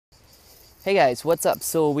Hey guys, what's up?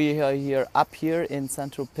 So we are here up here in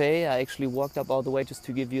Saint-Tropez. I actually walked up all the way just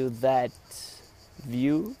to give you that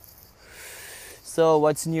view. So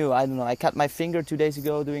what's new? I don't know. I cut my finger 2 days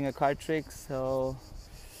ago doing a card trick, so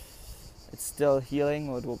it's still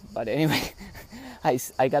healing. But anyway,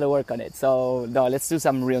 I gotta work on it. So no, let's do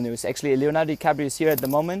some real news. Actually, Leonardo DiCaprio is here at the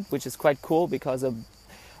moment, which is quite cool because a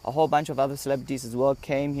whole bunch of other celebrities as well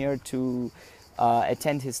came here to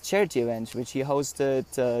attend his charity event, which he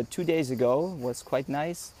hosted 2 days ago. It was quite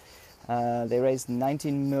nice. They raised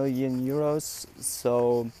 19 million euros.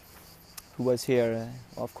 So who was here?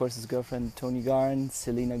 Of course, his girlfriend Tony Garn,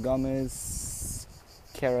 Selena Gomez,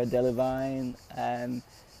 Cara Delevingne, and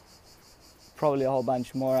probably a whole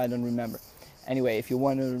bunch more. I don't remember. Anyway, if you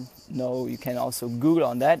want to know, you can also Google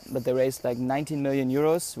on that. But they raised like 19 million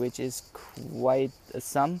euros, which is quite a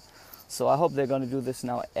sum. So I hope they're going to do this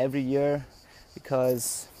now every year,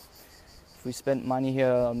 because if we spend money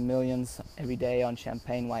here, millions every day on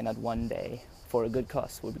champagne, why not one day for a good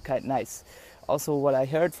cause? Would be quite nice. Also, what I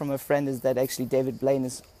heard from a friend is that actually David Blaine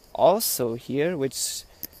is also here, which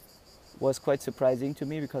was quite surprising to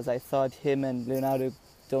me because I thought him and Leonardo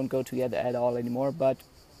don't go together at all anymore, but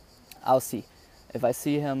I'll see. If I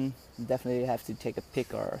see him, definitely have to take a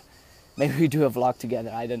pic, or maybe we do a vlog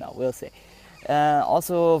together. I don't know, we'll see.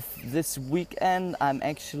 Also, this weekend I'm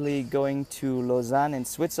actually going to Lausanne in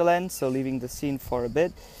Switzerland, so leaving the scene for a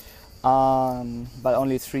bit, but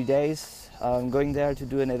only 3 days. I'm going there to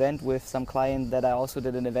do an event with some client that I also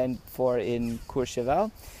did an event for in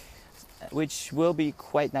Courchevel, which will be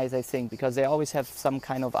quite nice, I think, because they always have some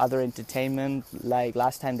kind of other entertainment. Like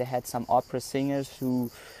last time they had some opera singers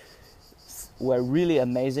who were really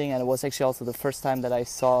amazing, and it was actually also the first time that I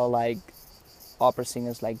saw like opera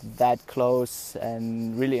singers like that close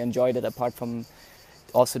and really enjoyed it, apart from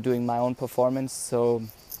also doing my own performance. So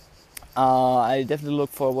I definitely look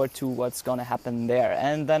forward to what's gonna happen there.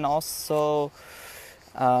 And then also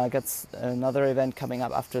got another event coming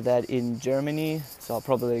up after that in Germany, so I'll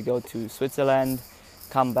probably go to Switzerland,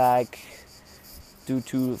 come back, do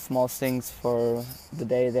 2 small things for the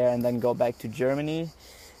day there, and then go back to Germany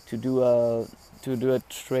to do a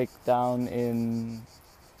trick down in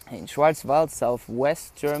Schwarzwald,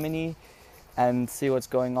 southwest Germany, and see what's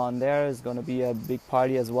going on there. It's going to be a big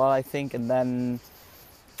party as well, I think. And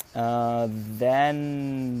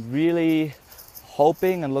then really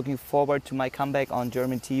hoping and looking forward to my comeback on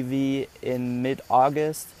German TV in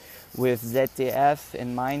mid-August with ZDF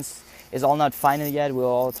in Mainz. It's all not final yet. We're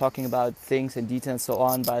all talking about things in detail and so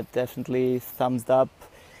on, but definitely thumbs up.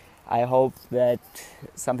 I hope that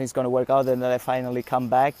something's going to work out and that I finally come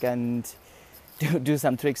back and do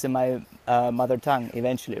some tricks in my mother tongue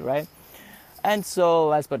eventually, right? And so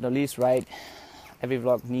last but not least, right, every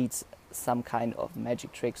vlog needs some kind of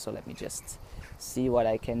magic trick, so let me just see what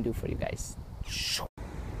I can do for you guys.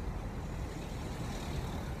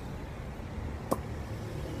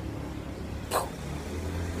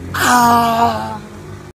 Ah!